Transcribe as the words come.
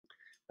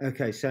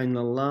Okay, so in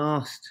the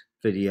last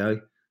video,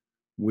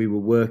 we were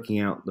working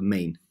out the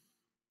mean.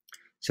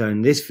 So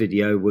in this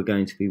video, we're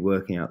going to be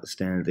working out the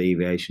standard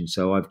deviation.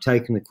 So I've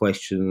taken the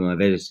question and I've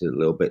edited it a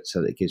little bit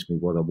so that it gives me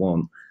what I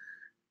want.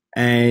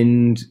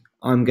 And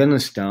I'm going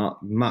to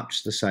start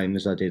much the same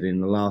as I did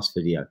in the last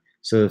video.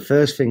 So the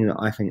first thing that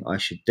I think I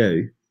should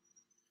do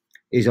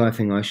is I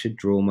think I should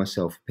draw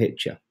myself a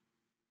picture,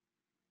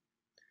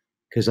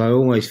 because I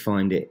always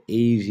find it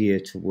easier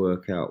to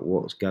work out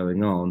what's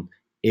going on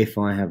if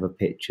I have a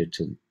picture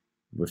to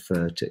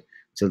refer to.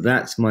 So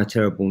that's my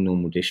terrible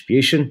normal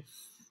distribution.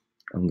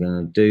 I'm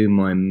going to do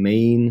my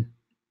mean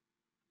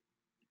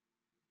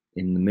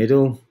in the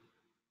middle.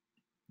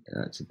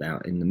 That's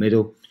about in the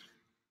middle.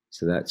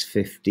 So that's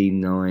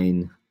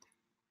 59.6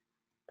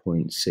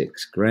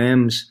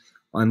 grams.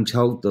 I'm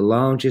told the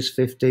largest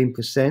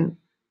 15%.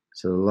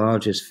 So the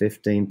largest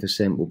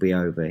 15% will be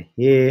over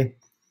here,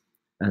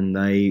 and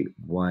they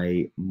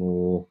weigh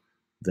more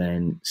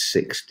than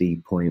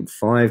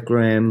 60.5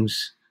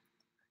 grams.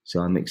 So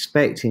I'm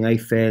expecting a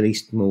fairly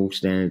small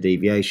standard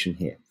deviation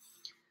here.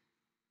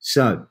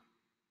 So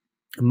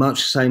much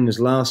the same as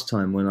last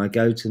time, when I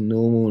go to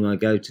normal and I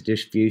go to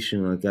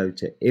distribution and I go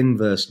to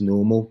inverse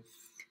normal,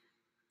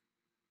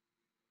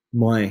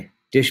 my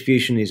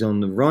distribution is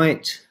on the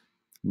right,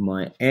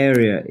 my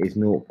area is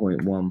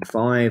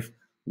 0.15.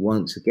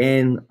 Once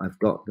again, I've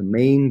got the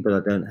mean, but I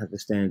don't have the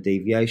standard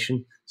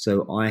deviation,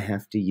 so I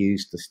have to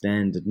use the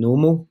standard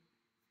normal.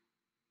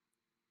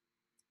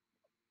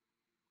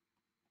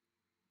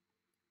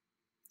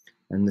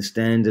 And the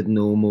standard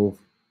normal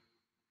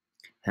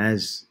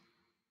has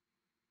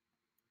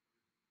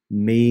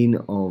mean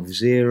of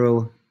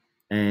 0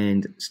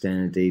 and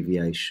standard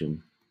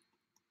deviation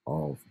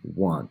of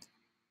 1.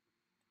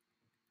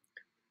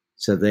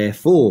 So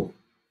therefore,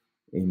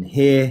 in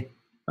here,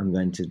 I'm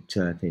going to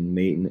type in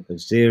mean of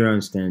 0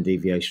 and standard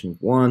deviation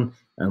of 1.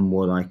 And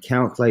what I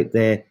calculate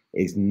there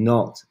is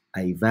not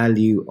a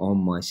value on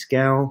my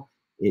scale.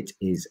 It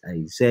is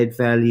a Z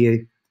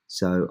value.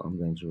 So I'm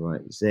going to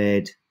write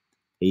Z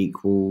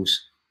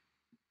equals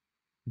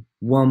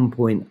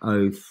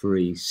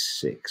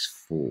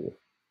 1.0364.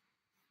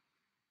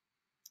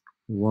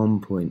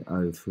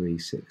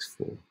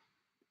 1.0364.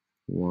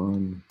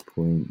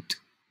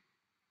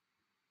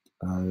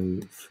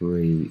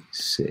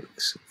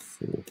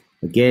 1.0364.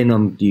 Again,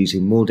 I'm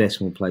using more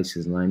decimal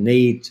places than I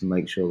need to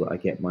make sure that I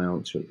get my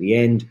answer at the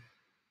end.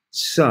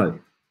 So,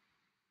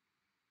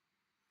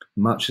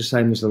 much the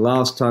same as the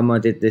last time I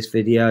did this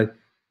video,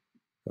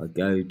 I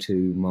go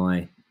to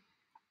my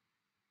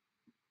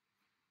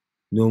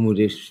normal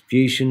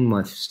distribution,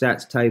 my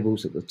stats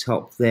tables at the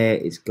top there.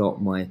 It's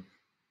got my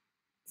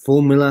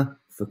formula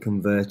for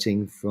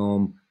converting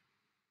from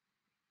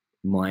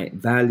my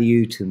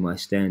value to my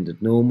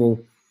standard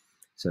normal.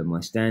 So my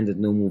standard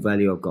normal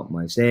value, I've got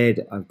my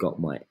Z, I've got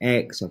my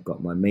X, I've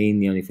got my mean.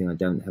 The only thing I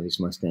don't have is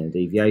my standard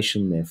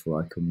deviation,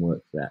 therefore I can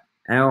work that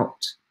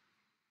out.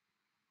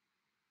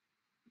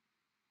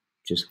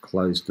 Just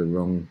closed the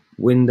wrong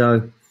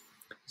window.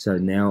 So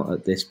now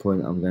at this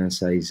point I'm going to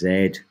say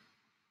Z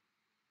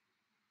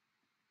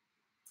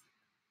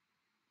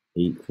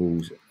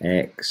equals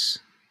X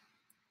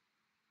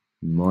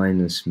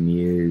minus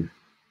mu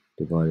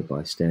divided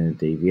by standard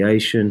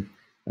deviation.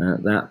 And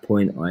at that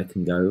point I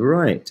can go,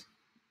 right,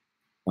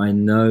 I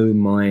know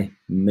my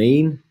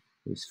mean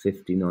is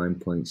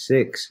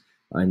 59.6.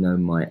 I know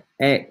my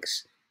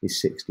X is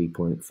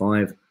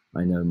 60.5.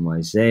 I know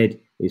my Z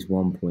is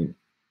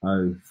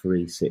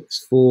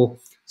 1.0364.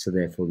 So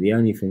therefore the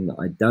only thing that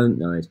I don't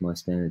know is my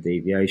standard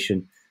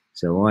deviation.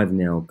 So I've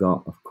now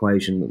got an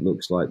equation that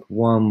looks like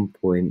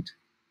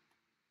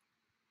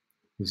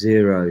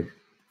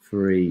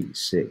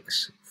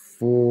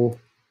 1.0364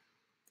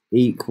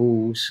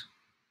 equals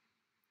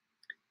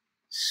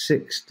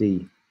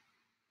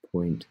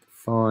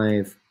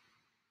 60.5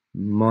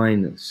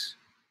 minus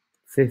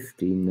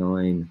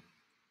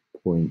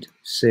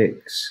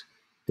 59.6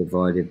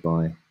 divided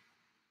by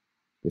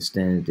the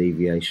standard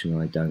deviation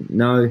I don't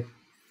know.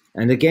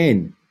 And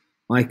again,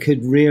 I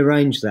could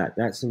rearrange that.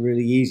 That's a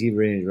really easy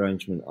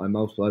rearrangement. I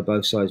multiply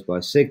both sides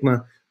by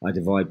sigma, I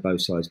divide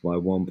both sides by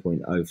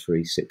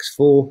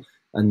 1.0364,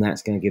 and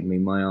that's going to give me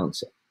my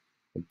answer.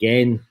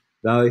 Again,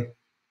 though,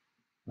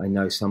 I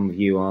know some of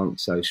you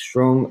aren't so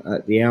strong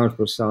at the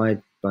algebra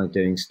side by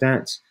doing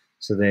stats,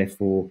 so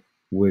therefore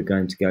we're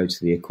going to go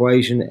to the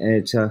equation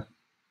editor,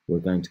 we're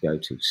going to go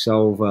to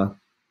solver,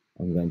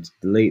 I'm going to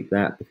delete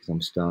that because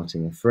I'm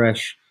starting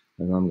afresh,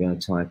 and I'm going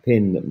to type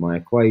in that my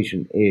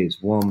equation is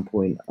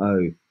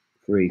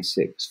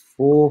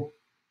 1.0364,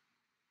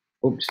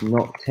 oops,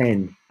 not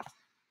 10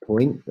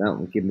 point, that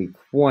will give me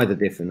quite a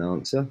different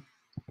answer.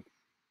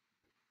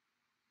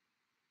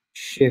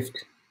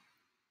 Shift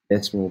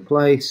decimal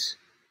place,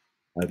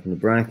 open the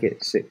bracket,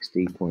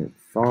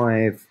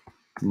 60.5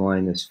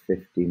 minus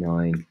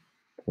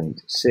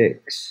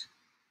 59.6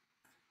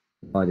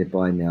 divided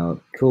by, now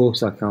of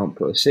course I can't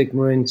put a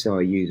sigma in, so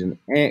I use an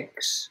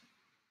X.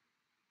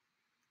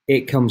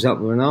 It comes up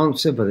with an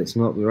answer, but it's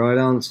not the right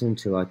answer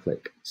until I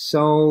click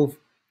solve,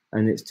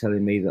 and it's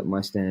telling me that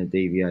my standard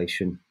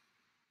deviation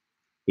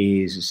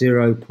is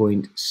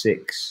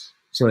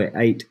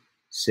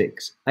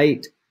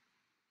 868.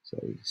 So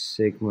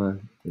sigma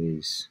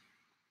is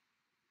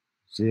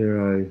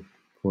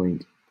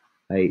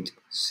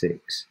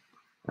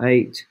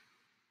 0.868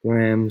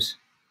 grams,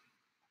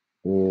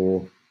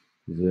 or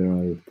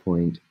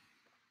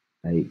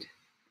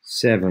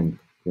 0.87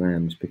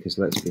 grams, because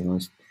let's be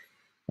honest,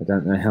 I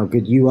don't know how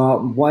good you are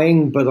at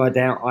weighing, but I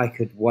doubt I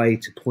could weigh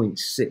to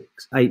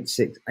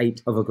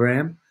 0.6868 of a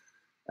gram.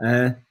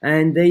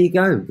 And there you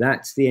go.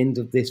 That's the end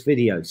of this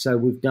video. So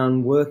we've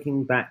done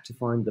working back to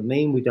find the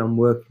mean. We've done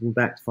working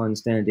back to find the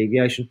standard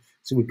deviation.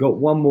 So we've got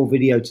one more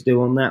video to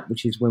do on that,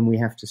 which is when we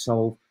have to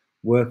solve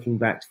working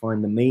back to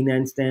find the mean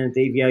and standard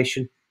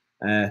deviation.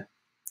 And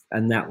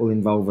that will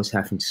involve us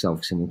having to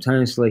solve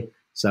simultaneously.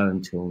 So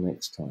until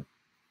next time.